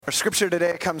Our scripture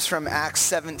today comes from Acts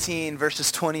 17,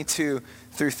 verses 22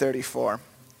 through 34.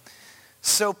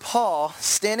 So Paul,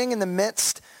 standing in the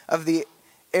midst of the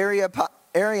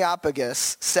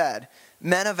Areopagus, said,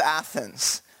 "Men of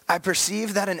Athens, I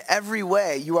perceive that in every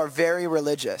way you are very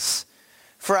religious.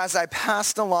 For as I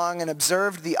passed along and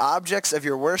observed the objects of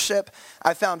your worship,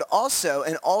 I found also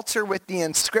an altar with the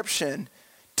inscription,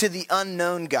 'To the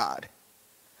unknown God.'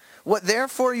 What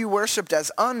therefore you worshipped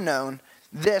as unknown,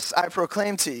 this I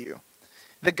proclaim to you.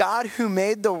 The God who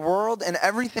made the world and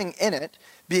everything in it,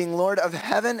 being Lord of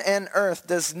heaven and earth,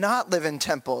 does not live in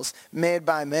temples made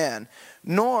by man,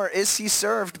 nor is he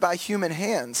served by human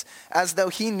hands, as though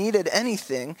he needed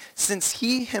anything, since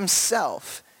he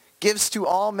himself gives to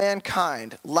all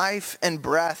mankind life and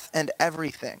breath and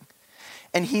everything.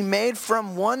 And he made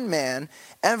from one man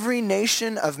every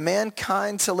nation of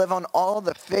mankind to live on all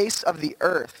the face of the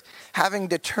earth, having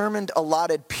determined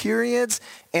allotted periods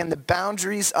and the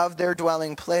boundaries of their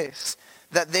dwelling place,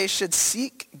 that they should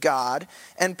seek God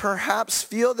and perhaps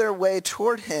feel their way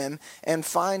toward him and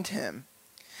find him.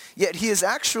 Yet he is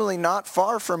actually not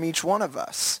far from each one of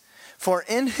us. For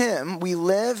in him we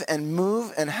live and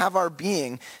move and have our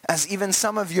being, as even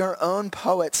some of your own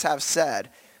poets have said,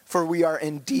 for we are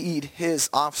indeed his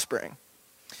offspring.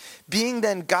 Being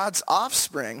then God's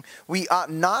offspring, we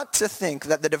ought not to think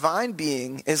that the divine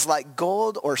being is like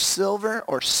gold or silver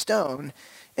or stone,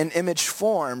 an image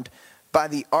formed by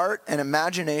the art and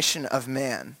imagination of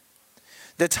man.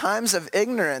 The times of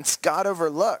ignorance God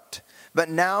overlooked, but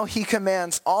now he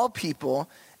commands all people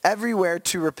everywhere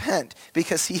to repent,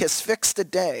 because he has fixed a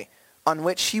day on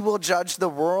which he will judge the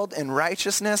world in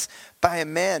righteousness by a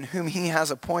man whom he has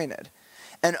appointed.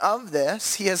 And of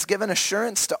this he has given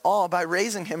assurance to all by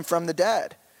raising him from the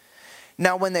dead."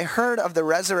 Now when they heard of the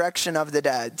resurrection of the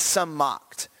dead, some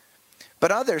mocked.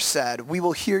 But others said, "We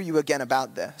will hear you again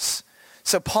about this."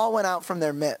 So Paul went out from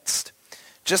their midst.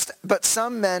 But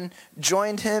some men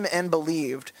joined him and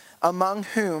believed, among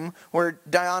whom were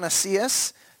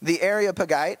Dionysius the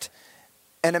Areopagite,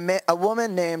 and a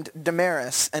woman named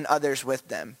Damaris, and others with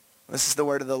them. This is the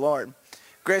word of the Lord.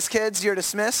 Grace Kids, you're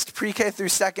dismissed. Pre-K through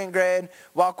second grade,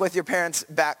 walk with your parents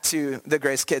back to the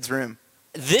Grace Kids room.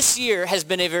 This year has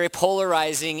been a very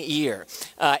polarizing year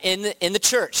in the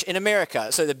church in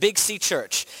America, so the Big C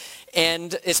church.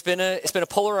 And it's been a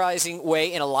polarizing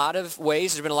way in a lot of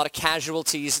ways. There's been a lot of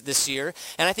casualties this year.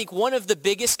 And I think one of the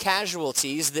biggest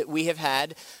casualties that we have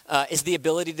had is the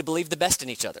ability to believe the best in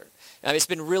each other. It's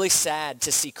been really sad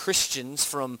to see Christians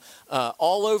from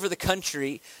all over the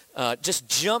country just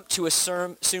jump to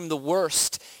assume the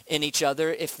worst in each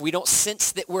other if we don't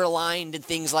sense that we're aligned in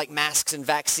things like masks and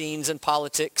vaccines and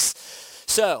politics.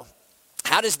 So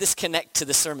how does this connect to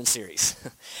the sermon series?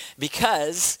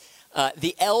 Because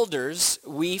the elders,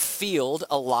 we field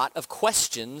a lot of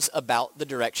questions about the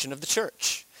direction of the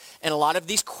church. And a lot of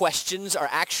these questions are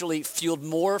actually fueled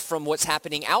more from what's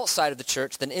happening outside of the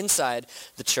church than inside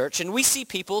the church. And we see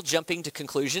people jumping to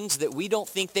conclusions that we don't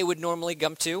think they would normally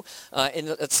come to in,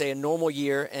 let's say, a normal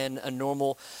year and a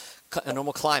normal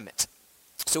climate.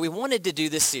 So we wanted to do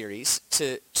this series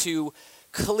to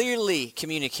clearly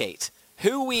communicate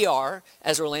who we are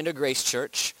as Orlando Grace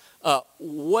Church,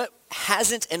 what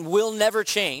hasn't and will never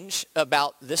change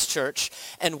about this church,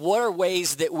 and what are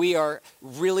ways that we are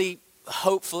really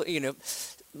hopeful,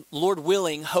 Lord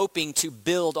willing, hoping to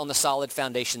build on the solid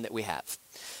foundation that we have.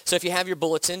 So if you have your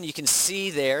bulletin, you can see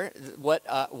there what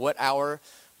our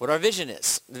vision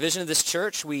is. The vision of this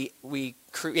church, we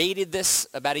created this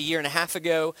about 1.5 years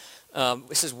ago.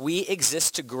 It says, we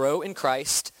exist to grow in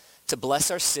Christ, to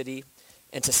bless our city,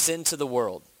 and to send to the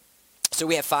world. So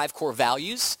we have 5 core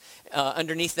values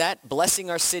underneath that: blessing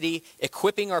our city,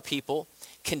 equipping our people,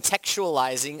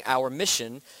 contextualizing our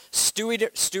mission,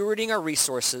 stewarding our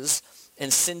resources,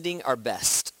 and sending our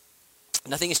best.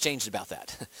 Nothing has changed about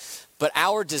that. But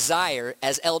our desire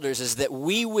as elders is that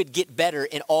we would get better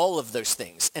in all of those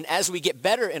things. And as we get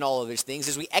better in all of those things,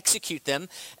 as we execute them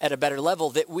at a better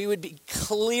level, that we would be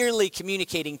clearly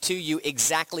communicating to you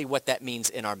exactly what that means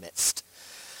in our midst.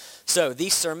 So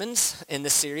these sermons in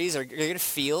this series are going to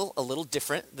feel a little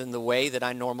different than the way that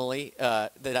I normally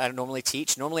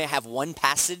teach. Normally I have one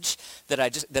passage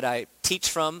that I teach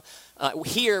from.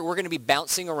 Here we're going to be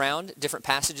bouncing around different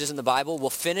passages in the Bible.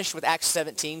 We'll finish with Acts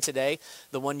 17 today,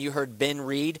 the one you heard Ben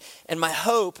read. And my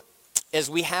hope as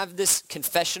we have this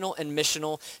confessional and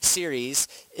missional series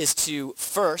is to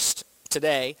first,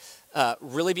 today,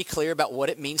 really be clear about what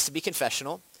it means to be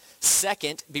confessional.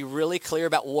 Second, be really clear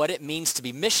about what it means to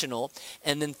be missional.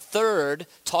 And then third,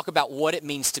 talk about what it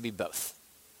means to be both.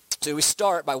 So we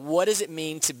start by, what does it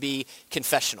mean to be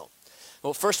confessional?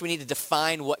 Well, first we need to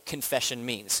define what confession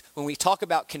means. When we talk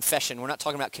about confession, we're not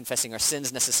talking about confessing our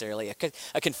sins necessarily.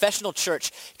 A confessional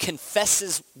church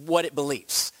confesses what it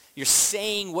believes. You're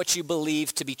saying what you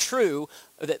believe to be true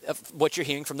of what you're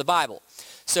hearing from the Bible.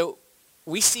 So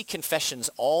we see confessions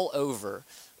all over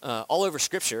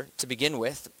Scripture to begin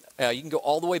with. You can go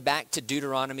all the way back to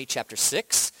Deuteronomy chapter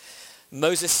 6.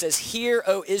 Moses says, "Hear,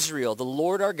 O Israel, the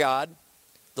Lord our God,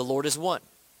 the Lord is one."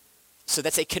 So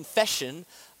that's a confession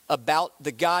about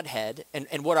the Godhead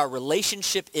and what our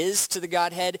relationship is to the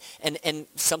Godhead and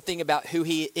something about who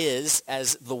he is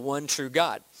as the one true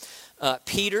God.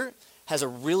 Peter has a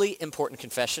really important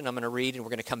confession I'm going to read and we're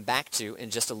going to come back to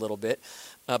in just a little bit.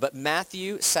 But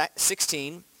Matthew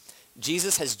 16,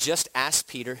 Jesus has just asked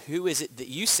Peter, "Who is it that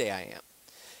you say I am?"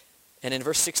 And in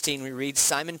verse 16 we read,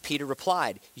 Simon Peter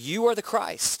replied, "You are the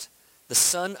Christ, the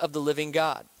Son of the living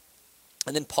God."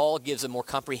 And then Paul gives a more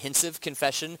comprehensive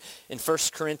confession in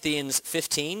 1 Corinthians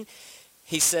 15.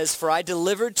 He says, "For I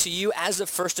delivered to you as of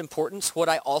first importance what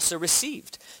I also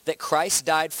received, that Christ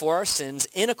died for our sins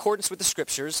in accordance with the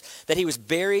Scriptures, that he was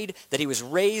buried, that he was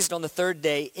raised on the third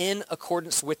day in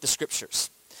accordance with the Scriptures."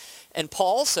 And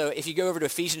Paul also, if you go over to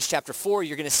Ephesians chapter 4,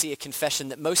 you're going to see a confession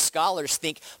that most scholars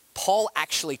think Paul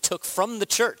actually took from the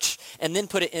church and then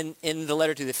put it in the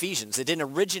letter to the Ephesians. It didn't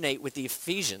originate with the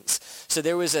Ephesians. So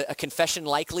there was a confession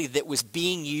likely that was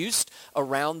being used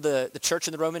around the church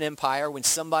in the Roman Empire when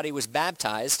somebody was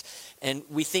baptized. And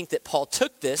we think that Paul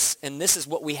took this, and this is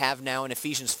what we have now in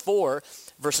Ephesians 4,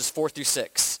 verses 4 through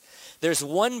 6. "There's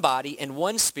one body and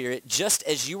one Spirit, just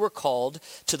as you were called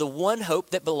to the one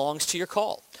hope that belongs to your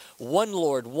call. One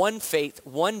Lord, one faith,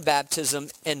 one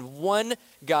baptism, and one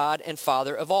God and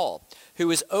Father of all, who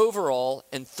is over all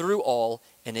and through all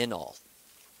and in all."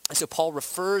 And so Paul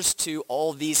refers to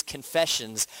all these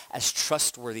confessions as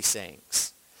trustworthy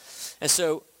sayings. And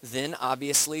so then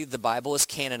obviously the Bible is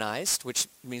canonized, which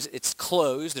means it's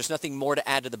closed. There's nothing more to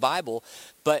add to the Bible,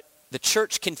 but the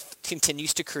church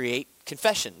continues to create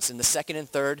confessions. In the 2nd and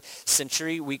 3rd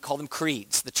century, we call them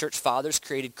creeds. The church fathers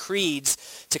created creeds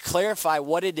to clarify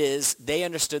what it is they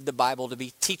understood the Bible to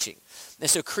be teaching. And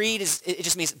so creed it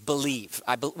just means believe.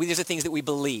 These are things that we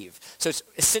believe. So it's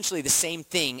essentially the same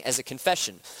thing as a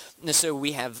confession. And so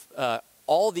we have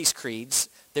all these creeds.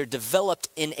 They're developed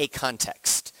in a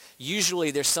context. Usually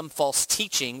there's some false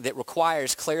teaching that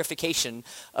requires clarification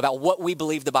about what we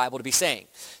believe the Bible to be saying.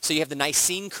 So you have the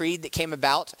Nicene Creed that came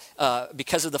about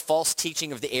because of the false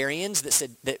teaching of the Arians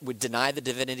that would deny the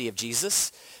divinity of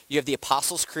Jesus. You have the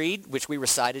Apostles' Creed, which we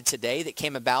recited today, that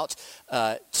came about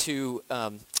to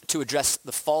address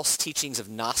the false teachings of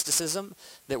Gnosticism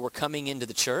that were coming into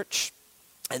the church.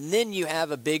 And then you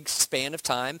have a big span of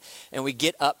time, and we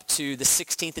get up to the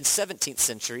 16th and 17th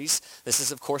centuries. This is,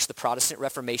 of course, the Protestant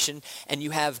Reformation, and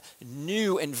you have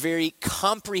new and very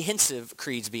comprehensive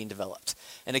creeds being developed.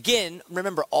 And again,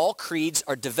 remember, all creeds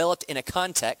are developed in a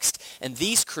context, and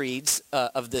these creeds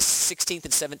of the 16th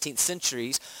and 17th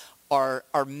centuries are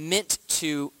meant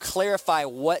to clarify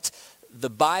what the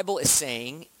Bible is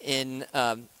saying in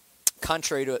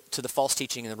contrary to the false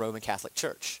teaching in the Roman Catholic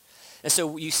Church. And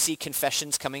so you see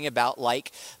confessions coming about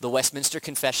like the Westminster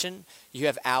Confession. You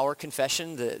have our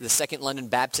confession, the Second London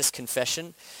Baptist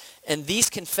Confession. And these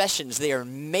confessions, they are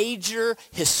major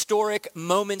historic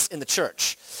moments in the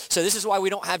church. So this is why we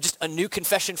don't have just a new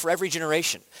confession for every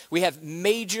generation. We have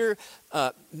major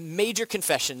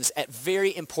confessions at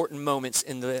very important moments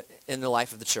in the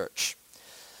life of the church.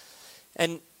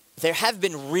 And there have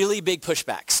been really big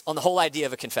pushbacks on the whole idea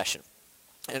of a confession.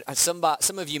 And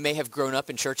some of you may have grown up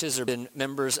in churches or been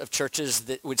members of churches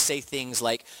that would say things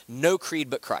like, "No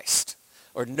creed but Christ,"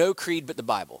 or "No creed but the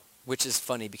Bible," which is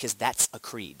funny because that's a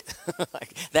creed.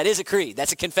 That is a creed.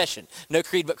 That's a confession. No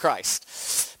creed but Christ.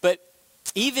 But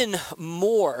even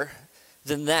more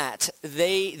than that,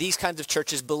 these kinds of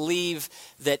churches believe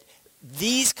that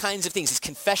these kinds of things, these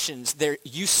confessions, they're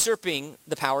usurping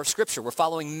the power of Scripture. We're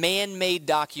following man-made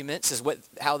documents, is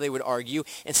how they would argue,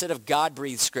 instead of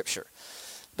God-breathed Scripture.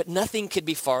 But nothing could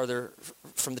be farther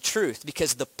from the truth,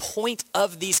 because the point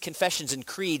of these confessions and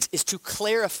creeds is to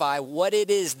clarify what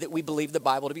it is that we believe the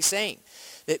Bible to be saying.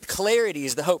 That clarity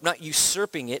is the hope, not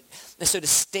usurping it. And so to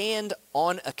stand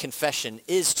on a confession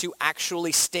is to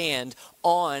actually stand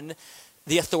on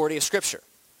the authority of Scripture.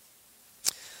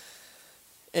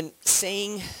 And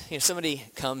saying, somebody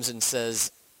comes and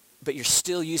says, "But you're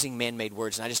still using man-made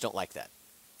words, and I just don't like that."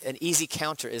 An easy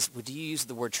counter is, "Well, do you use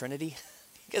the word Trinity?"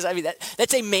 Because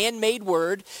that's a man-made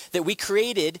word that we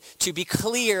created to be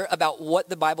clear about what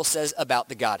the Bible says about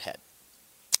the Godhead.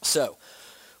 So,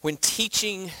 when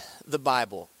teaching the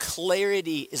Bible,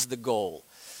 clarity is the goal.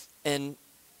 And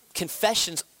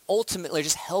confessions ultimately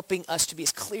just helping us to be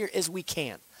as clear as we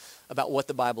can about what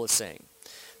the Bible is saying.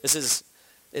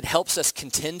 It helps us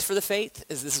contend for the faith,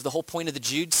 as this is the whole point of the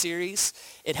Jude series.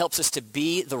 It helps us to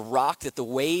be the rock that the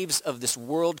waves of this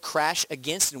world crash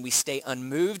against and we stay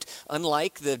unmoved,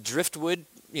 unlike the driftwood,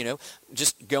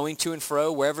 just going to and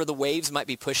fro wherever the waves might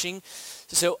be pushing.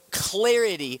 So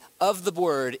clarity of the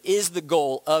word is the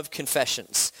goal of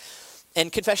confessions. And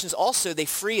confessions also, they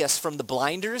free us from the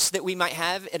blinders that we might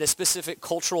have at a specific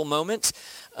cultural moment.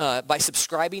 By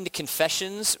subscribing to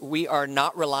confessions, we are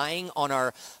not relying on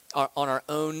our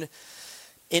own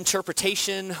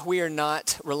interpretation. We are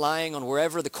not relying on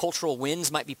wherever the cultural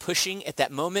winds might be pushing at that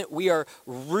moment. We are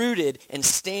rooted and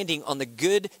standing on the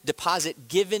good deposit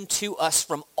given to us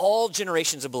from all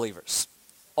generations of believers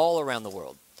all around the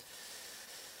world.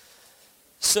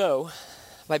 So,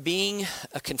 by being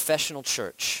a confessional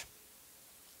church,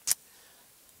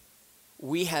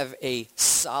 we have a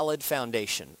solid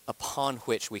foundation upon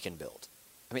which we can build.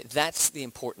 I mean, that's the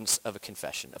importance of a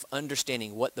confession, of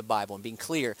understanding what the Bible and being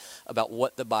clear about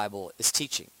what the Bible is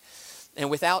teaching.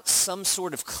 And without some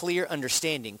sort of clear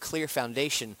understanding, clear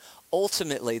foundation,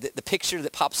 ultimately the picture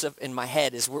that pops up in my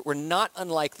head is we're not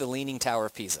unlike the Leaning Tower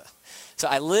of Pisa. So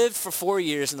I lived for 4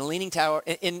 years in the Leaning Tower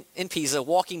in Pisa,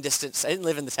 walking distance. I didn't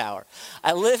live in the tower.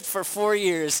 I lived for 4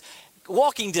 years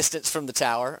walking distance from the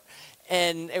tower.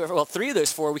 And, 3 of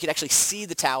those 4, we could actually see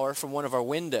the tower from one of our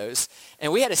windows.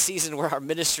 And we had a season where our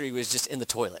ministry was just in the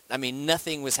toilet. I mean,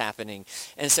 nothing was happening.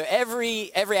 And so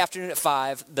every afternoon at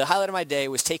 5, the highlight of my day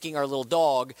was taking our little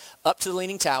dog up to the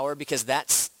Leaning Tower because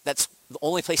that's the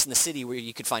only place in the city where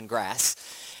you could find grass.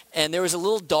 And there was a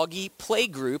little doggy play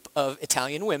group of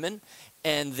Italian women,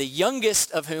 and the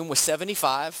youngest of whom was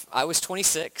 75. I was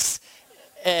 26.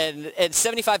 And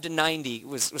 75 to 90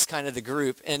 was kind of the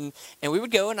group. And we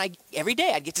would go, and every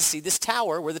day I'd get to see this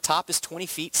tower where the top is 20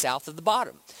 feet south of the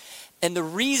bottom. And the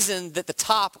reason that the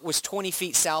top was 20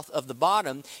 feet south of the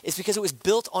bottom is because it was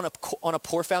built on a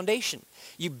poor foundation.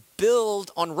 You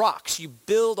build on rocks. You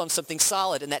build on something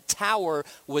solid. And that tower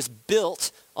was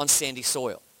built on sandy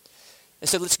soil. And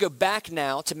so let's go back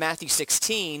now to Matthew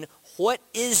 16. What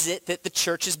is it that the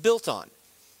church is built on?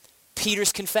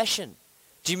 Peter's confession.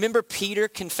 Do you remember Peter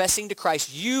confessing to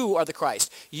Christ, "You are the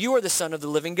Christ. You are the Son of the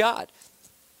living God."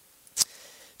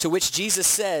 To which Jesus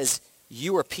says,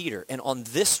 "You are Peter, and on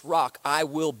this rock I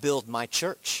will build my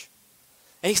church."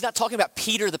 And he's not talking about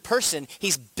Peter the person.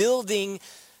 He's building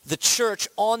the church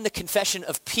on the confession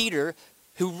of Peter,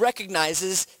 who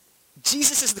recognizes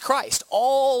Jesus is the Christ.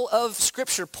 All of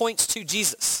Scripture points to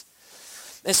Jesus.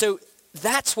 And so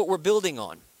that's what we're building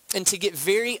on. And to get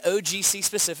very OGC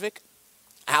specific,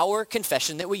 our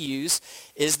confession that we use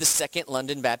is the Second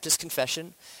London Baptist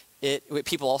Confession.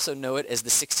 People also know it as the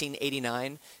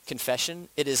 1689 Confession.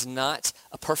 It is not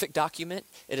a perfect document.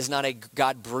 It is not a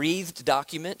God-breathed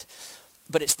document.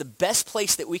 But it's the best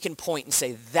place that we can point and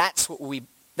say, that's what we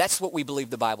believe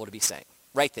the Bible to be saying,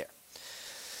 right there.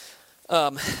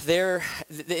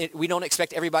 We don't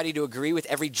expect everybody to agree with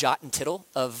every jot and tittle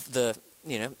of the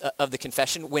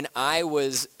confession. When I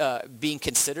was being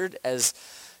considered as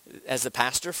the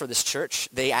pastor for this church,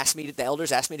 the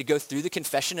elders asked me to go through the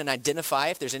confession and identify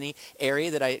if there's any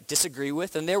area that I disagree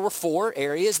with. And there were 4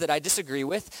 areas that I disagree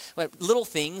with. Little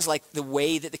things like the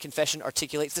way that the confession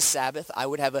articulates the Sabbath. I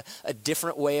would have a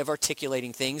different way of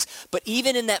articulating things. But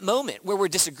even in that moment where we're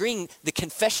disagreeing, the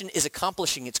confession is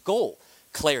accomplishing its goal: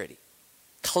 clarity.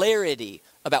 Clarity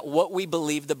about what we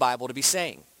believe the Bible to be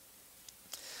saying.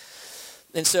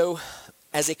 And so,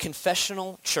 as a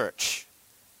confessional church,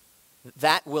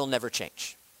 that will never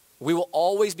change. We will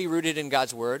always be rooted in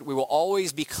God's word. We will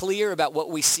always be clear about what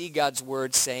we see God's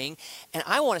word saying. And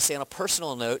I want to say on a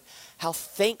personal note how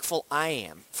thankful I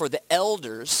am for the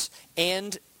elders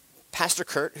and Pastor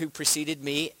Kurt, who preceded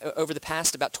me over the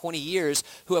past about 20 years,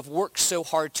 who have worked so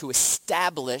hard to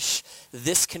establish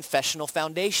this confessional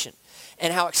foundation.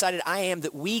 And how excited I am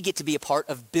that we get to be a part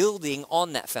of building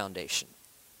on that foundation.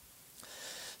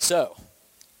 So,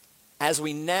 as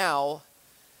we now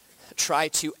try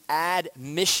to add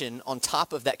mission on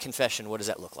top of that confession, what does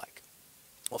that look like?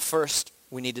 Well, first,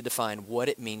 we need to define what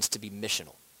it means to be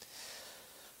missional.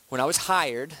 When I was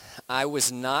hired, I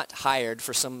was not hired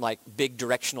for some big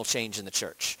directional change in the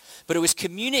church. But it was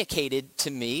communicated to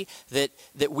me that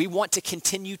we want to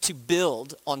continue to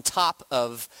build on top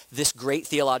of this great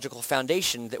theological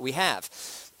foundation that we have.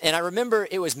 And I remember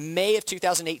it was May of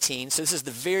 2018, so this is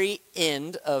the very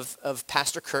end of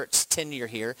Pastor Kurt's tenure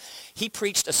here. He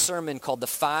preached a sermon called The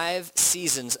 5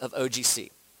 Seasons of OGC.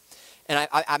 And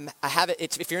I have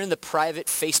it. If you're in the private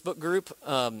Facebook group,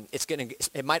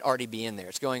 it might already be in there.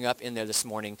 It's going up in there this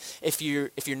morning. If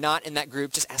you're not in that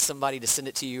group, just ask somebody to send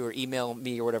it to you or email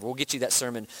me or whatever. We'll get you that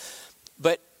sermon.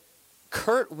 But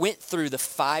Kurt went through the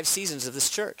 5 seasons of this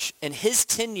church, and his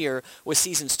tenure was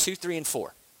seasons 2, 3, and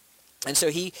 4. And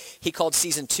so he called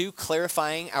season 2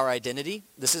 clarifying our identity.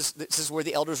 This is where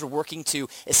the elders were working to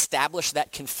establish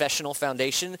that confessional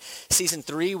foundation. Season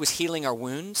 3 was healing our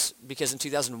wounds, because in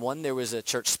 2001 there was a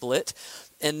church split.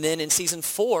 And then in season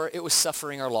 4 it was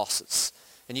suffering our losses.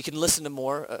 And you can listen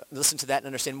to that and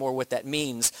understand more what that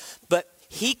means. But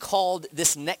he called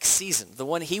this next season, the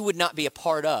one he would not be a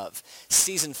part of,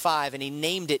 season 5, and he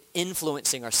named it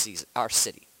Influencing Our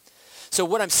City. So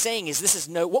what I'm saying is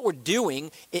what we're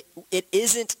doing, it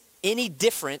isn't any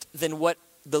different than what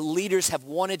the leaders have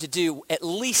wanted to do, at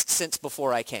least since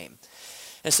before I came.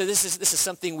 And so this is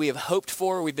something we have hoped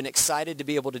for, we've been excited to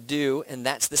be able to do, and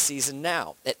that's the season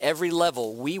now. At every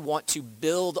level, we want to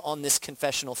build on this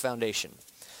confessional foundation.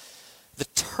 The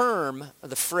term,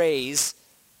 the phrase,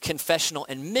 confessional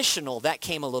and missional, that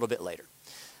came a little bit later.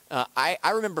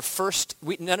 I remember first,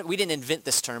 we didn't invent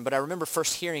this term, but I remember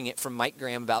first hearing it from Mike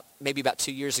Graham maybe about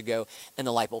 2 years ago, and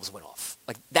the light bulbs went off.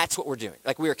 Like, that's what we're doing.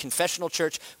 Like, we're a confessional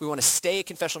church. We want to stay a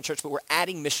confessional church, but we're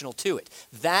adding missional to it.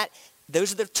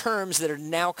 Those are the terms that are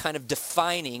now kind of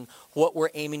defining what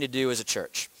we're aiming to do as a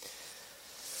church.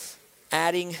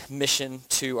 Adding mission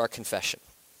to our confession.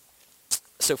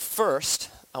 So first,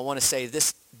 I want to say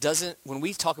when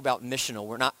we talk about missional,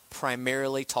 we're not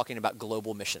primarily talking about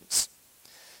global missions.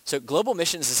 So global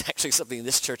missions is actually something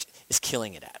this church is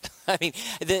killing it at. I mean,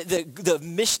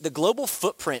 the global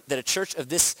footprint that a church of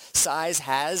this size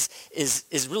has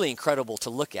is really incredible to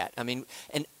look at. I mean,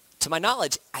 and to my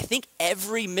knowledge, I think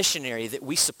every missionary that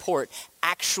we support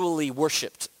actually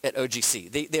worshiped at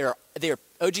OGC. They are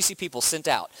OGC people sent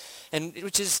out, and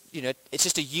which is, it's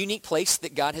just a unique place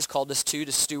that God has called us to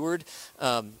steward,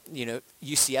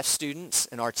 UCF students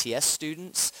and RTS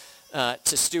students.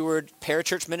 To steward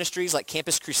parachurch ministries like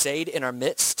Campus Crusade in our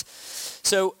midst.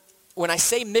 So when I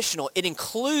say missional, it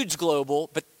includes global,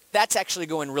 but that's actually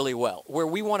going really well. Where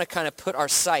we want to kind of put our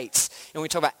sights, and when we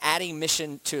talk about adding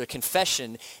mission to a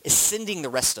confession, is sending the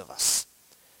rest of us.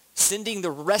 Sending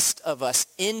the rest of us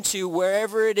into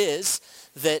wherever it is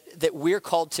that we're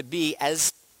called to be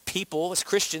as people, as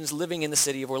Christians living in the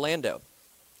city of Orlando.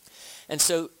 And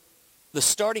so the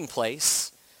starting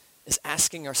place is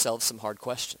asking ourselves some hard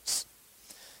questions.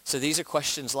 So these are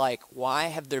questions like, why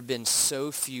have there been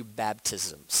so few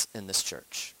baptisms in this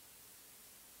church?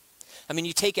 I mean,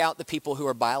 you take out the people who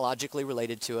are biologically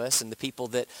related to us and the people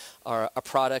that are a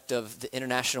product of the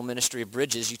international ministry of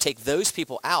Bridges, you take those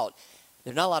people out,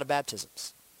 there are not a lot of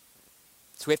baptisms.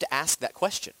 So we have to ask that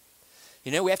question.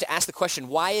 We have to ask the question,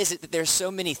 why is it that there's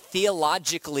so many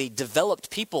theologically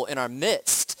developed people in our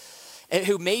midst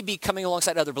who may be coming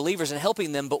alongside other believers and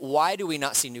helping them, but why do we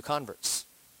not see new converts?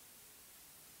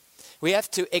 We have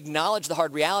to acknowledge the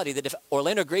hard reality that if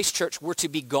Orlando Grace Church were to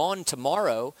be gone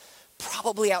tomorrow,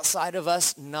 probably outside of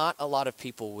us, not a lot of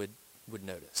people would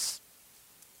notice.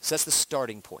 So that's the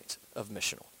starting point of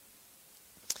missional.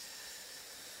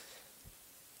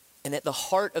 And at the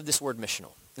heart of this word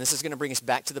missional, and this is going to bring us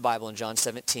back to the Bible in John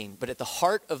 17, but at the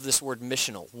heart of this word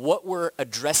missional, what we're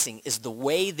addressing is the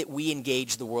way that we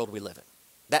engage the world we live in.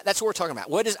 That's what we're talking about.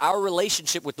 What is our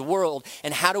relationship with the world,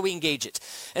 and how do we engage it?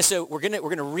 And so we're going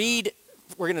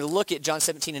to look at John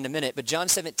 17 in a minute, but John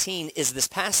 17 is this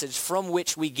passage from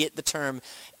which we get the term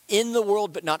in the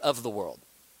world but not of the world.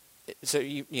 So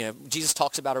Jesus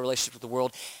talks about our relationship with the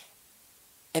world,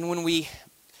 and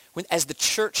as the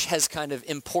church has kind of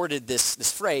imported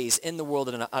this phrase, in the world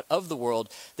and not of the world,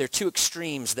 there are two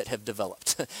extremes that have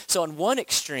developed. So on one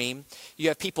extreme, you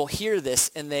have people hear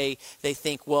this and they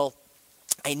think, well,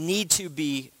 I need to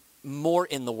be more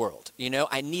in the world.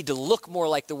 I need to look more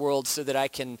like the world so that I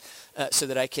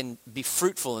can be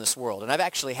fruitful in this world. And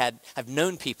I've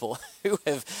known people who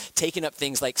have taken up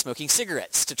things like smoking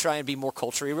cigarettes to try and be more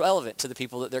culturally relevant to the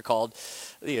people that they're called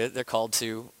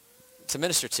to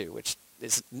minister to, which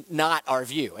is not our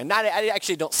view. And I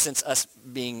actually don't sense us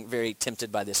being very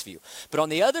tempted by this view. But on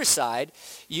the other side,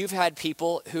 you've had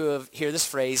people who hear this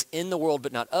phrase, in the world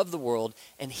but not of the world,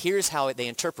 and here's how they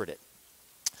interpret it.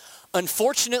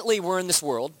 Unfortunately, we're in this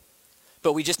world,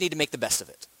 but we just need to make the best of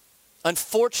it.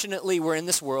 Unfortunately, we're in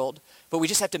this world, but we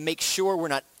just have to make sure we're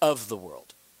not of the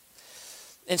world.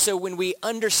 And so when we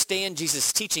understand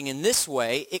Jesus' teaching in this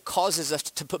way, it causes us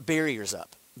to put barriers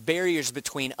up. barriers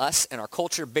between us and our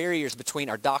culture, barriers between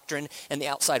our doctrine and the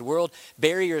outside world,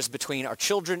 barriers between our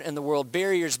children and the world,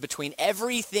 barriers between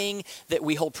everything that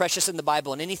we hold precious in the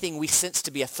Bible and anything we sense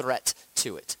to be a threat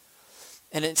to it.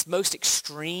 And in its most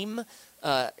extreme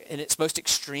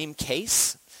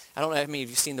case, I don't know how many of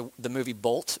you have seen the movie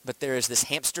Bolt, but there is this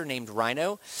hamster named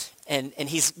Rhino, and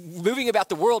he's moving about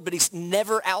the world, but he's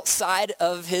never outside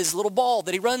of his little ball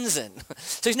that he runs in.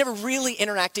 So he's never really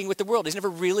interacting with the world. He's never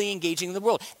really engaging in the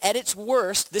world. At its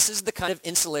worst, this is the kind of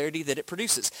insularity that it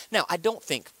produces. Now, I don't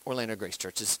think Orlando Grace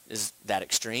Church is that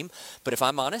extreme, but if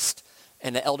I'm honest,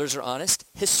 and the elders are honest,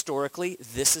 historically,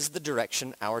 this is the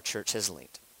direction our church has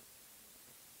leaned.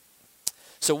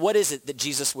 So what is it that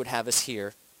Jesus would have us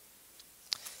hear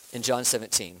in John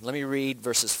 17? Let me read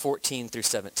verses 14 through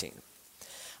 17.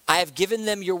 I have given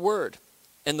them your word,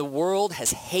 and the world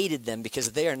has hated them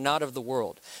because they are not of the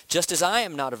world. Just as I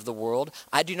am not of the world,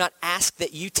 I do not ask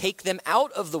that you take them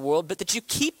out of the world, but that you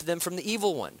keep them from the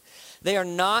evil one. They are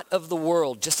not of the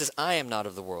world, just as I am not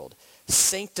of the world.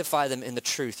 Sanctify them in the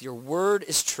truth. Your word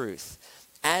is truth.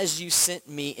 As you sent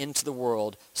me into the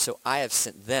world, so I have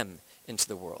sent them into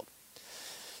the world.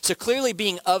 So clearly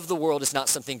being of the world is not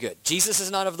something good. Jesus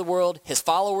is not of the world, his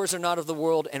followers are not of the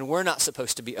world, and we're not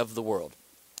supposed to be of the world.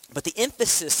 But the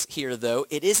emphasis here, though,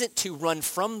 it isn't to run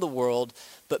from the world,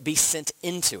 but be sent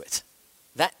into it.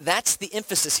 That's the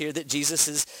emphasis here that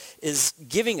Jesus is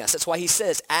giving us. That's why he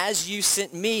says, as you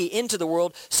sent me into the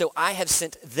world, so I have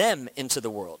sent them into the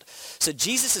world. So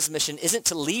Jesus' mission isn't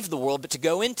to leave the world, but to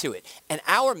go into it. And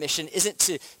our mission isn't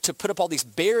to put up all these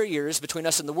barriers between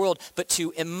us and the world, but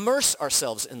to immerse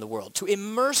ourselves in the world, to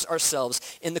immerse ourselves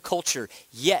in the culture,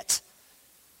 yet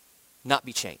not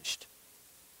be changed.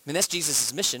 I mean, that's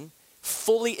Jesus' mission.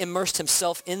 Fully immersed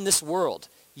himself in this world,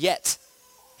 yet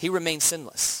he remains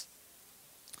sinless.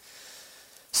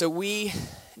 So we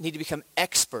need to become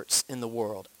experts in the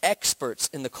world, experts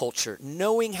in the culture,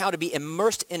 knowing how to be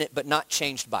immersed in it but not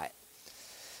changed by it.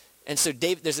 And so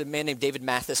there's a man named David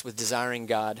Mathis with Desiring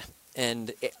God,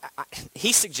 and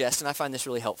he suggests, and I find this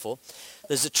really helpful,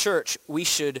 that as a church we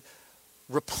should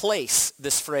replace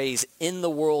this phrase, in the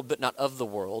world but not of the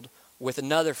world, with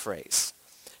another phrase,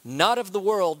 not of the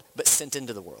world but sent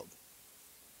into the world.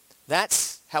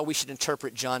 That's how we should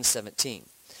interpret John 17.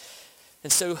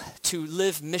 And so to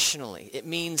live missionally, it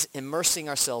means immersing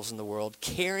ourselves in the world,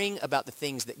 caring about the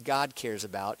things that God cares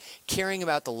about, caring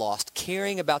about the lost,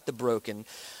 caring about the broken.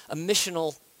 A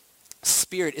missional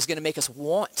spirit is going to make us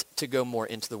want to go more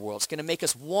into the world. It's going to make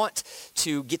us want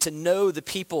to get to know the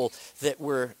people that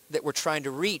we're trying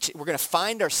to reach. We're going to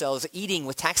find ourselves eating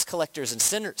with tax collectors and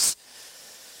sinners.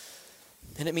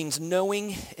 And it means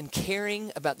knowing and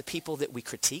caring about the people that we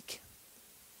critique.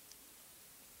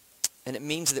 And it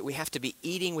means that we have to be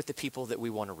eating with the people that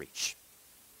we want to reach.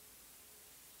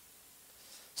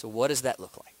 So what does that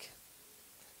look like?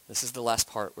 This is the last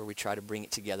part where we try to bring it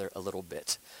together a little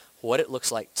bit. What it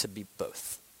looks like to be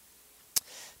both.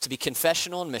 To be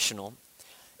confessional and missional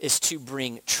is to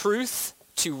bring truth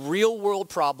to real-world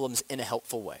problems in a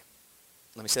helpful way.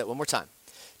 Let me say that one more time.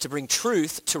 To bring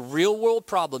truth to real-world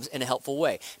problems in a helpful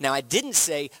way. Now, I didn't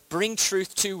say bring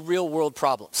truth to real-world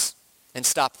problems and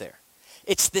stop there.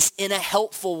 It's this in a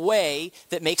helpful way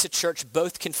that makes a church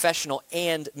both confessional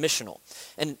and missional.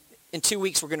 And in 2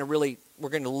 weeks, we're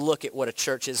going to look at what a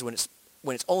church is when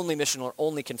it's only missional or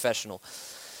only confessional.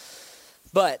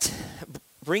 But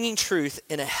bringing truth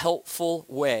in a helpful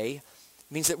way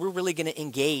means that we're really going to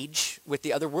engage with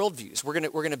the other worldviews. We're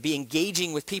going to be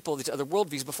engaging with people, these other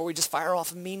worldviews, before we just fire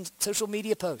off a mean social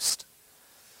media post.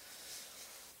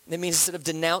 It means instead of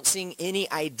denouncing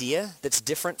any idea that's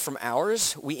different from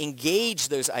ours, we engage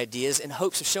those ideas in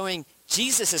hopes of showing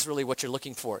Jesus is really what you're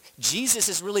looking for. Jesus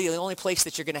is really the only place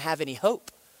that you're going to have any hope.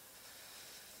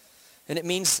 And it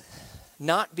means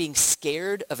not being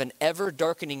scared of an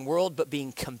ever-darkening world, but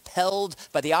being compelled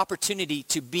by the opportunity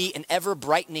to be an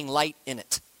ever-brightening light in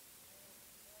it.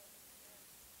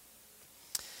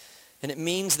 And it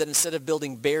means that instead of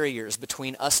building barriers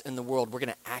between us and the world, we're going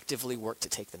to actively work to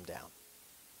take them down.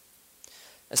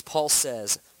 As Paul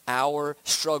says, our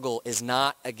struggle is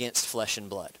not against flesh and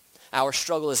blood. Our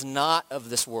struggle is not of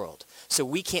this world. So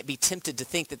we can't be tempted to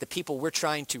think that the people we're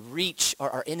trying to reach are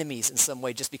our enemies in some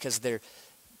way just because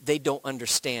they don't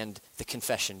understand the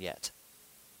confession yet.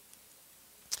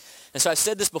 And so I've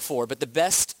said this before, but the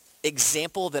best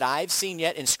example that I've seen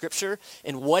yet in Scripture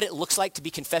and what it looks like to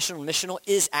be confessional and missional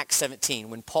is Acts 17,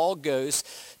 when Paul goes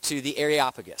to the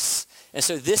Areopagus. And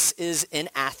so this is in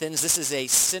Athens. This is a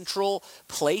central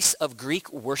place of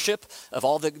Greek worship of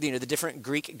all the different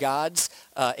Greek gods.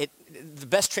 The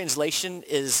best translation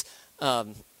is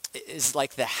is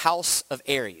like the house of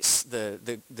Ares,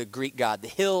 the Greek god, the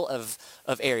hill of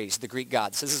Ares, the Greek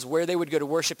god. So this is where they would go to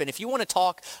worship. And if you want to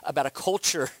talk about a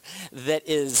culture that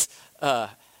is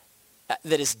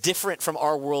different from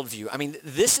our worldview, I mean,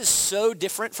 this is so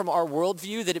different from our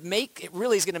worldview that it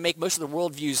really is going to make most of the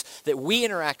worldviews that we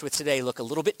interact with today look a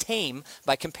little bit tame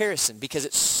by comparison because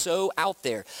it's so out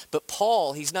there. But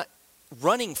Paul, he's not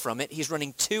running from it, he's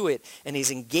running to it, and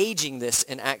he's engaging this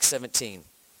in Acts 17.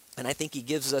 And I think he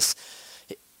goes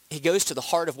to the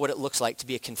heart of what it looks like to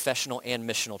be a confessional and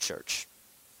missional church.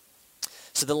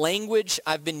 So the language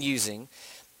I've been using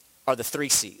are the 3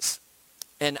 C's.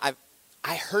 And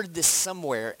I heard this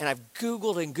somewhere, and I've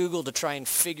Googled and Googled to try and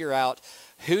figure out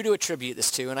who to attribute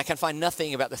this to, and I can find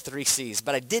nothing about the 3 C's.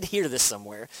 But I did hear this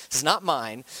somewhere. This is not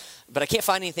mine, but I can't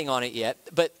find anything on it yet.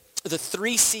 But the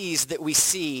 3 C's that we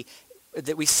see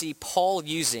Paul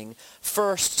using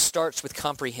first starts with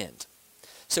comprehend.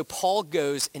 So Paul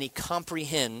goes and he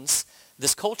comprehends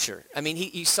this culture. I mean,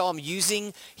 you saw him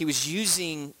he was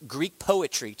using Greek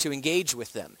poetry to engage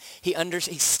with them. He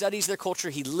studies their culture.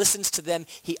 He listens to them.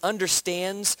 He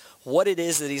understands what it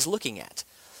is that he's looking at.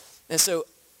 And so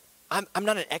I'm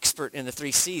not an expert in the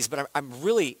 3 C's, but I'm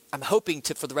hoping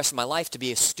for the rest of my life to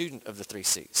be a student of the 3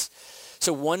 C's.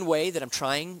 So one way that I'm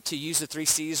trying to use the 3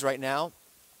 C's right now,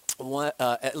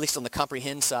 at least on the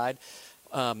comprehend side,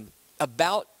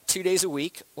 about 2 days a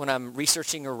week when I'm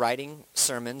researching or writing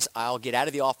sermons, I'll get out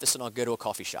of the office and I'll go to a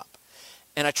coffee shop.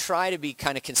 And I try to be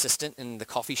kind of consistent in the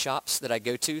coffee shops that I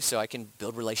go to so I can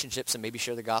build relationships and maybe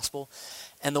share the gospel.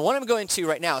 And the one I'm going to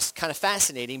right now is kind of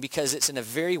fascinating because it's in a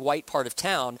very white part of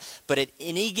town, but at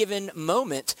any given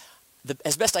moment,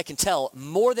 as best I can tell,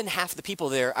 more than half the people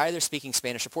there are either speaking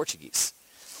Spanish or Portuguese.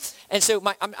 And so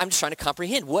I'm just trying to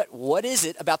comprehend what is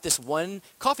it about this one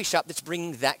coffee shop that's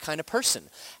bringing that kind of person?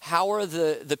 How are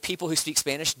the people who speak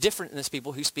Spanish different than the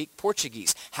people who speak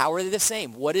Portuguese? How are they the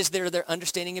same? What is their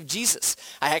understanding of Jesus?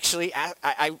 I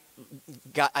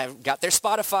got their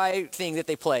Spotify thing that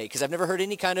they play because I've never heard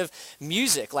any kind of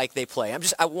music like they play.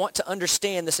 I want to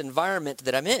understand this environment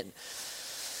that I'm in.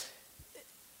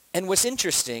 And what's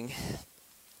interesting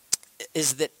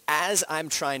is that as I'm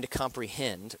trying to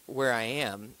comprehend where I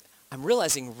am, I'm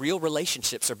realizing real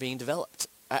relationships are being developed.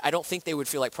 I don't think they would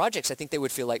feel like projects. I think they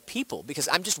would feel like people because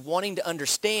I'm just wanting to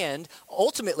understand,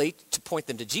 ultimately to point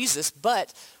them to Jesus,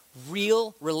 but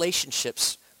real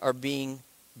relationships are being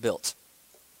built.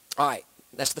 All right,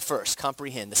 that's the first,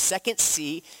 comprehend. The second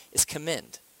C is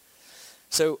commend.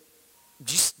 So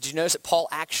do you notice that Paul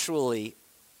actually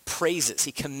praises,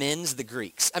 he commends the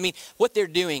Greeks? I mean, what they're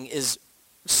doing is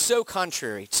so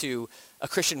contrary to a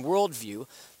Christian worldview.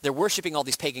 They're worshiping all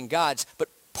these pagan gods, but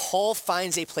Paul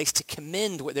finds a place to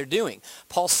commend what they're doing.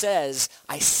 Paul says,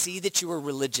 I see that you are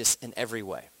religious in every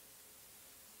way.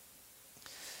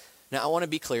 Now, I want to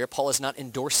be clear. Paul is not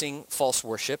endorsing false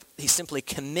worship. He's simply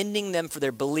commending them for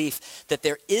their belief that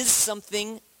there is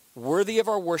something worthy of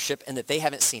our worship and that they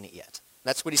haven't seen it yet.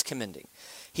 That's what he's commending.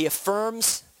 He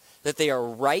affirms that they are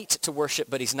right to worship,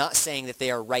 but he's not saying that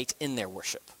they are right in their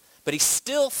worship. But he's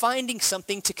still finding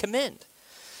something to commend.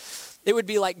 It would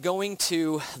be like going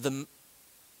to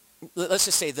let's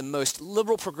just say the most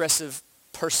liberal progressive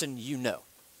person you know,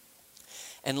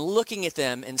 and looking at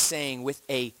them and saying with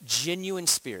a genuine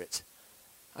spirit,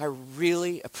 I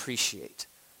really appreciate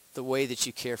the way that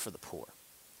you care for the poor.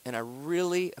 And I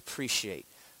really appreciate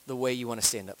the way you want to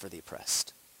stand up for the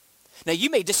oppressed. Now,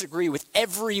 you may disagree with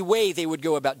every way they would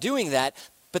go about doing that,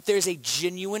 but there's a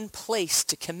genuine place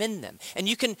to commend them. And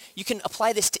you can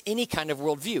apply this to any kind of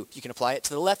worldview. You can apply it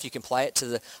to the left. You can apply it to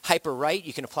the hyper-right.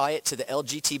 You can apply it to the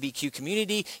LGBTQ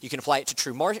community. You can apply it to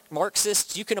true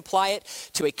Marxists. You can apply it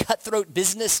to a cutthroat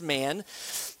businessman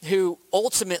who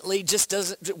ultimately just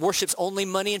worships only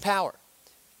money and power.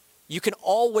 You can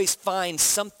always find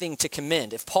something to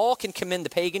commend. If Paul can commend the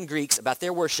pagan Greeks about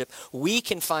their worship, we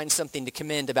can find something to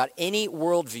commend about any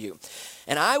worldview.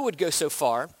 And I would go so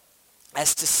far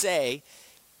as to say,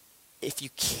 if you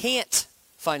can't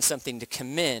find something to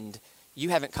commend, you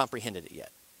haven't comprehended it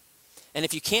yet. And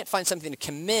if you can't find something to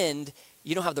commend,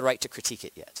 you don't have the right to critique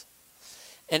it yet.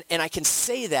 And I can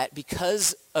say that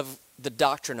because of the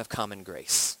doctrine of common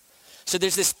grace. So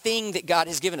there's this thing that God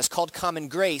has given us called common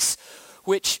grace,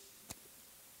 which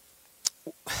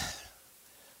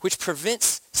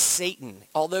prevents Satan,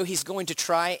 although he's going to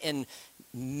try and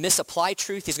misapply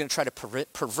truth, he's going to try to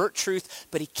pervert truth,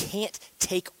 but he can't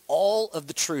take all of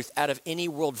the truth out of any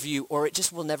worldview, or it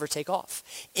just will never take off.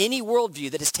 Any worldview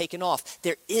that has taken off,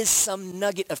 there is some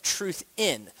nugget of truth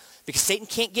in, because Satan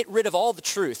can't get rid of all the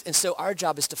truth, and so our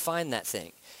job is to find that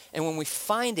thing. And when we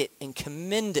find it and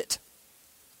commend it,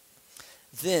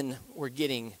 then we're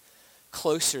getting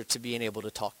closer to being able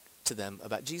to talk to them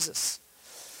about Jesus.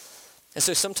 And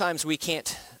so sometimes we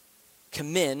can't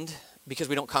commend because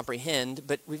we don't comprehend,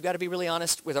 but we've got to be really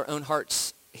honest with our own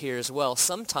hearts here as well.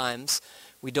 Sometimes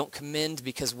we don't commend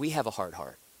because we have a hard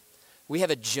heart. We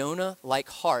have a Jonah-like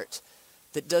heart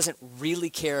that doesn't really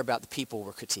care about the people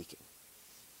we're critiquing.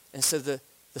 And so the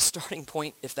starting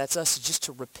point, if that's us, is just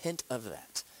to repent of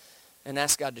that and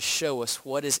ask God to show us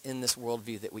what is in this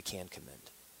worldview that we can commend.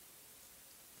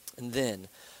 And then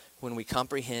when we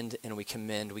comprehend and we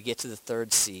commend, we get to the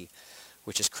third C,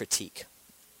 which is critique.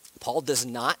 Paul does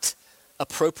not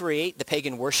appropriate the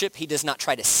pagan worship. He does not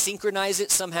try to synchronize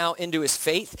it somehow into his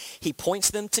faith. He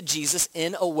points them to Jesus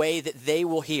in a way that they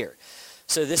will hear.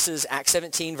 So this is Acts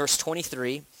 17, verse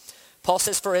 23. Paul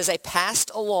says, "For as I passed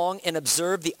along and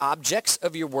observed the objects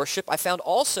of your worship, I found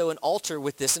also an altar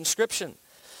with this inscription,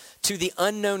 to the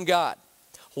unknown God.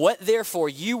 What therefore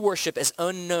you worship as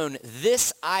unknown,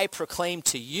 this I proclaim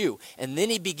to you." And then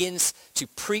he begins to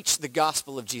preach the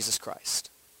gospel of Jesus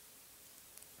Christ.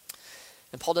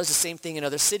 And Paul does the same thing in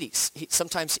other cities.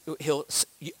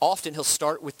 Often he'll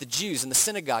start with the Jews in the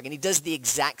synagogue, and he does the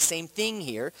exact same thing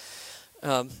here.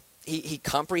 He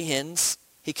comprehends,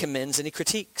 he commends, and he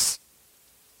critiques.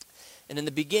 And in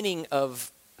the beginning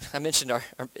of, I mentioned our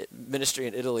ministry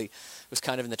in Italy was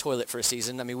kind of in the toilet for a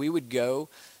season. I mean, we would go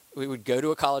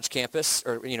to a college campus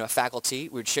or, a faculty.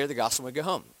 We would share the gospel and we'd go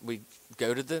home. We'd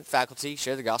go to the faculty,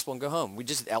 share the gospel, and go home. We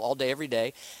just all day, every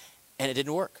day, and it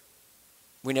didn't work.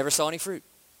 We never saw any fruit.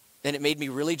 And it made me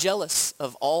really jealous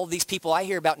of all these people I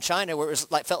hear about in China where it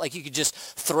felt like you could just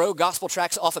throw gospel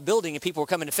tracts off a building and people were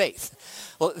coming to faith.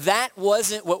 Well, that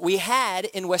wasn't what we had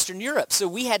in Western Europe. So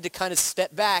we had to kind of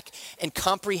step back and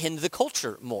comprehend the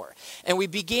culture more. And we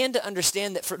began to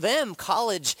understand that for them,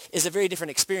 college is a very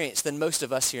different experience than most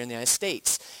of us here in the United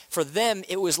States. For them,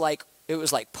 it was like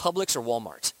Publix or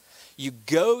Walmart. You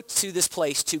go to this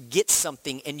place to get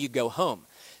something and you go home.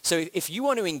 So if you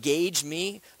want to engage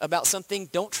me about something,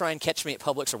 don't try and catch me at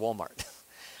Publix or Walmart.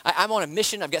 I'm on a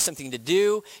mission. I've got something to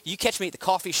do. You catch me at the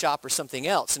coffee shop or something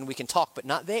else, and we can talk, but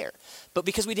not there. But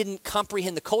because we didn't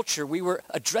comprehend the culture, we were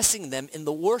addressing them in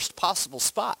the worst possible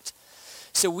spot.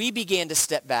 So we began to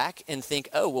step back and think,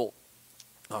 oh, well,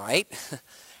 all right,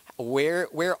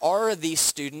 where are these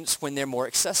students when they're more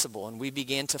accessible? And we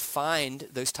began to find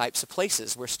those types of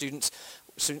places where students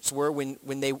were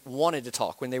when they wanted to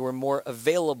talk, when they were more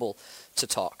available to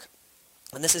talk.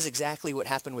 And this is exactly what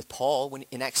happened with Paul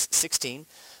in Acts 16,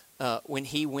 when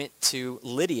he went to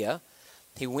Lydia.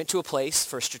 He went to a place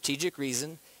for a strategic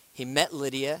reason. He met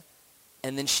Lydia,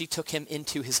 and then she took him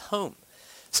into his home.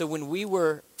 So when we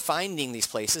were finding these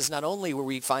places, not only were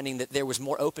we finding that there was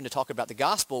more open to talk about the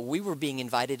gospel, we were being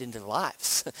invited into their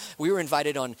lives. We were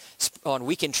invited on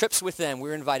weekend trips with them. We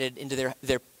were invited into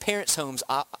their parents' homes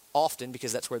often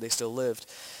because that's where they still lived.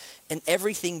 And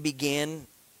everything began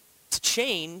to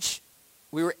change.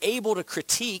 We were able to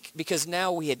critique because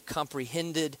now we had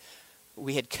comprehended,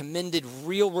 we had commended,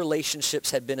 real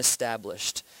relationships had been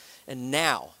established. And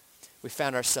now we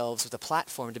found ourselves with a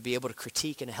platform to be able to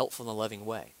critique in a helpful and a loving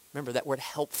way. Remember that word,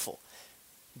 helpful.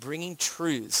 Bringing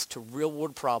truths to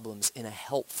real-world problems in a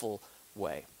helpful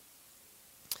way.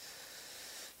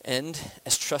 And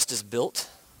as trust is built,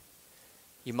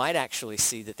 you might actually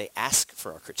see that they ask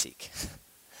for our critique.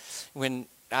 It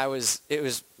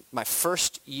was my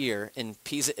first year in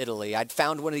Pisa, Italy. I'd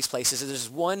found one of these places. There's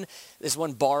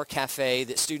one bar cafe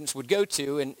that students would go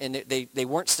to, and they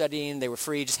weren't studying. They were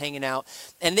free, just hanging out.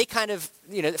 And they kind of,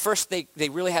 at first they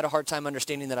really had a hard time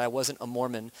understanding that I wasn't a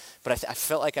Mormon, but I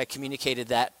felt like I communicated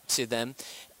that to them.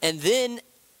 And then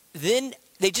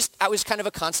I was kind of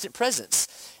a constant presence.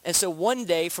 And so one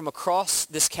day from across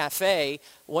this cafe,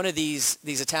 one of these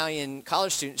Italian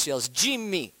college students yells,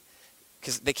 "Jimmy,"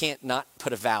 because they can't not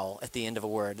put a vowel at the end of a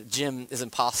word. Jim is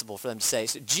impossible for them to say.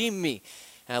 So, "Jimmy."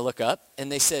 And I look up,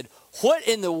 and they said, "What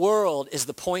in the world is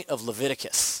the point of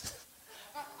Leviticus?"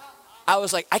 I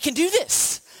was like, I can do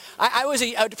this. I was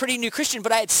a pretty new Christian,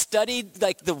 but I had studied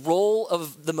the role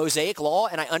of the Mosaic law,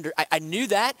 and I knew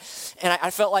that, and I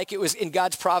felt like it was in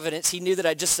God's providence. He knew that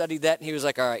I just studied that, and he was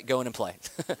like, all right, go in and play.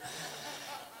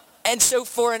 And so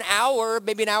for an hour,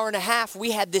 maybe an hour and a half, we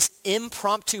had this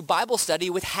impromptu Bible study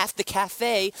with half the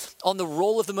cafe on the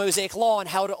role of the Mosaic law and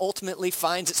how it ultimately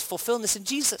finds its fulfillment in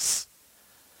Jesus.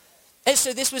 And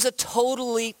so this was a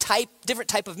totally different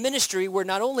type of ministry where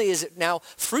not only is it now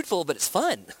fruitful, but it's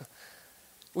fun.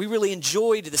 We really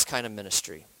enjoyed this kind of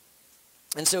ministry.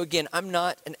 And so again, I'm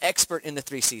not an expert in the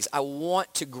 3 C's. I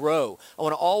want to grow. I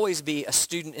want to always be a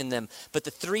student in them. But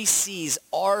the 3 C's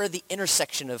are the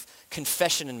intersection of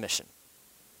confession and mission.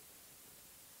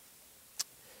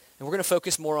 And we're going to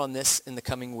focus more on this in the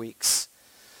coming weeks.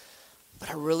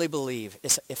 But I really believe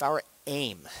if our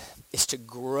aim is to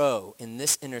grow in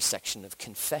this intersection of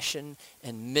confession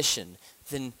and mission,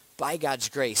 then by God's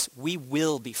grace, we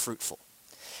will be fruitful.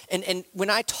 And when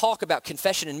I talk about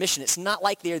confession and mission, it's not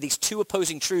like they are these two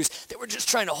opposing truths that we're just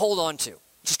trying to hold on to,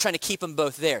 just trying to keep them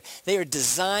both there. They are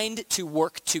designed to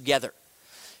work together.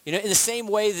 You know, in the same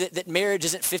way that marriage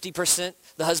isn't 50%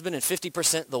 the husband and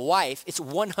 50% the wife, it's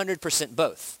 100%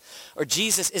 both. Or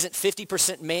Jesus isn't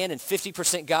 50% man and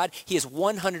 50% God, he is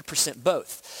 100%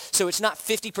 both. So it's not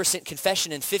 50%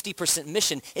 confession and 50%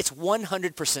 mission, it's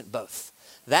 100% both.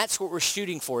 That's what we're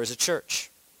shooting for as a church,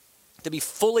 to be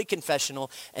fully confessional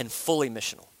and fully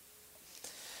missional.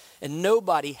 And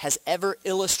nobody has ever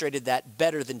illustrated that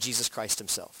better than Jesus Christ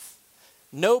himself.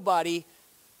 Nobody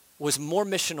was more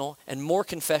missional and more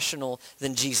confessional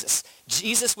than Jesus.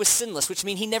 Jesus was sinless, which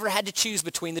means he never had to choose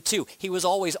between the two. He was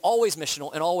always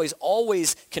missional and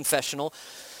always confessional.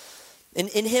 And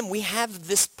in him, we have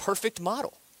this perfect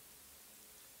model.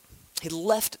 He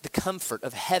left the comfort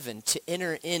of heaven to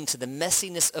enter into the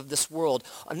messiness of this world,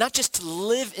 not just to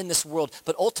live in this world,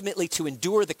 but ultimately to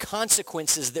endure the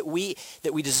consequences that we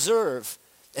deserve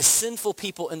as sinful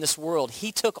people in this world.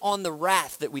 He took on the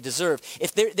wrath that we deserve.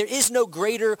 If there is no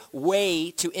greater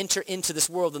way to enter into this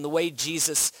world than the way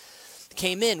Jesus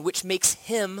came in, which makes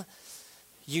him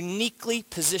uniquely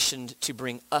positioned to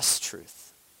bring us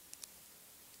truth.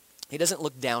 He doesn't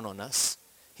look down on us.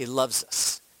 He loves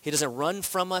us. He doesn't run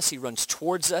from us. He runs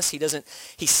towards us.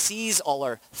 He sees all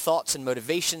our thoughts and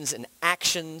motivations and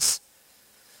actions,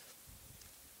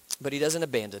 but he doesn't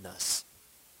abandon us.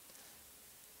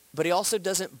 But he also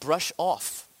doesn't brush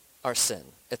off our sin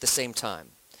at the same time.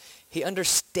 He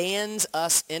understands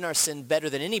us in our sin better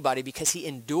than anybody because he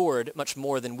endured much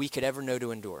more than we could ever know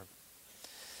to endure.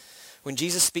 When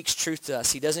Jesus speaks truth to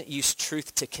us, he doesn't use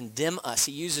truth to condemn us.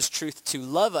 He uses truth to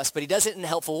love us, but he does it in a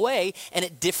helpful way, and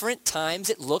at different times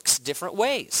it looks different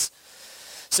ways.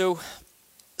 So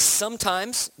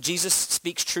sometimes Jesus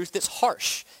speaks truth that's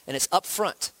harsh, and it's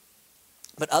upfront.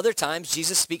 But other times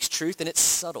Jesus speaks truth and it's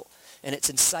subtle and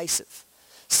it's incisive.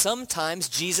 Sometimes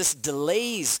Jesus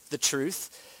delays the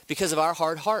truth because of our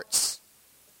hard hearts.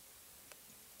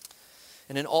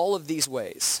 And in all of these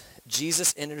ways,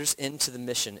 Jesus enters into the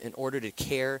mission in order to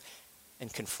care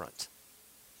and confront.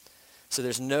 So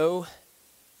there's no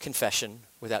confession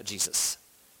without Jesus.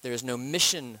 There is no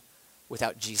mission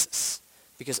without Jesus.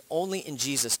 Because only in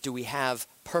Jesus do we have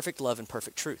perfect love and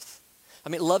perfect truth. I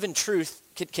mean, love and truth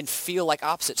can feel like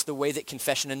opposites the way that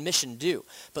confession and mission do.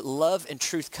 But love and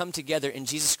truth come together in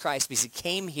Jesus Christ because he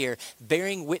came here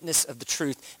bearing witness of the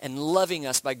truth and loving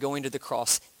us by going to the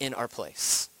cross in our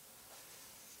place.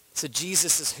 So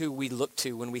Jesus is who we look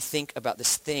to when we think about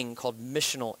this thing called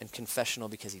missional and confessional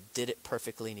because he did it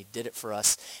perfectly and he did it for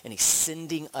us and he's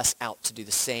sending us out to do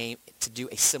the same, to do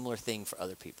a similar thing for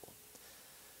other people.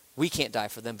 We can't die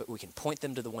for them, but we can point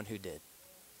them to the one who did.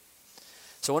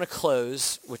 So I want to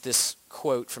close with this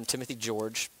quote from Timothy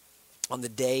George on the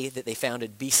day that they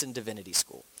founded Beeson Divinity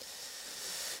School.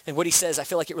 And what he says, I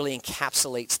feel like it really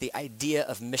encapsulates the idea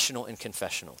of missional and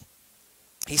confessional.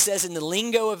 He says, in the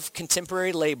lingo of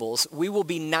contemporary labels, we will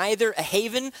be neither a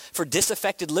haven for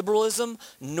disaffected liberalism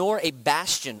nor a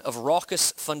bastion of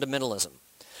raucous fundamentalism.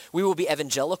 We will be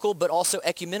evangelical but also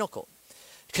ecumenical,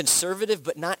 conservative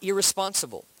but not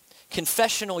irresponsible,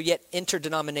 confessional yet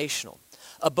interdenominational.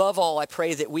 Above all, I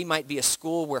pray that we might be a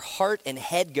school where heart and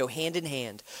head go hand in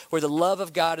hand, where the love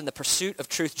of God and the pursuit of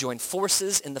truth join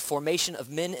forces in the formation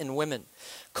of men and women,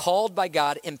 called by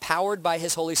God, empowered by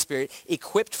his Holy Spirit,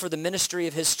 equipped for the ministry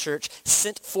of his church,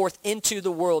 sent forth into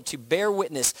the world to bear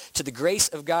witness to the grace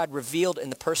of God revealed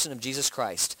in the person of Jesus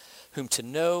Christ, whom to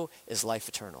know is life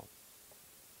eternal.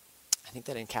 I think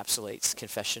that encapsulates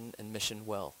confession and mission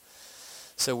well.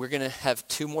 So we're going to have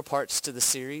 2 more parts to the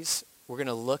series. We're going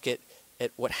to look at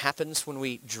what happens when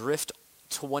we drift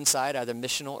to one side, either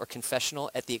missional or confessional,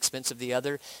 at the expense of the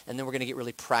other. And then we're going to get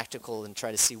really practical and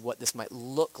try to see what this might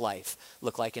look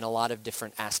like in a lot of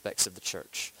different aspects of the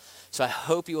church. So I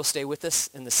hope you will stay with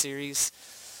us in the series.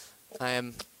 I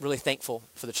am really thankful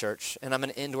for the church. And I'm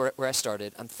going to end where I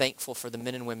started. I'm thankful for the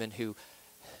men and women who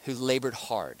labored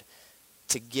hard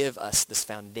to give us this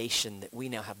foundation that we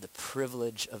now have the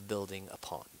privilege of building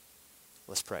upon.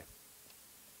 Let's pray.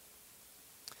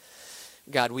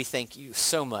 God, we thank you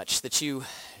so much that you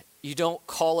don't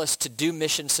call us to do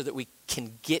mission so that we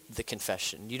can get the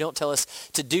confession. You don't tell us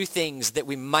to do things that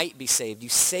we might be saved. You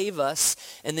save us,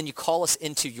 and then you call us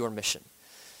into your mission.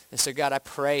 And so, God, I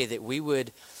pray that we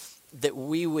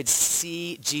would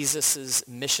see Jesus'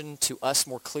 mission to us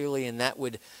more clearly, and that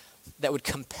would that would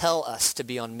compel us to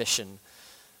be on mission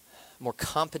more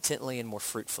competently and more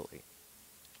fruitfully.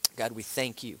 God, we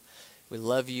thank you. We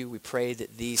love you. We pray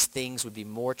that these things would be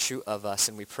more true of us,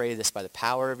 and we pray this by the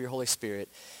power of your Holy Spirit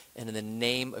and in the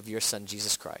name of your Son,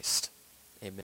 Jesus Christ.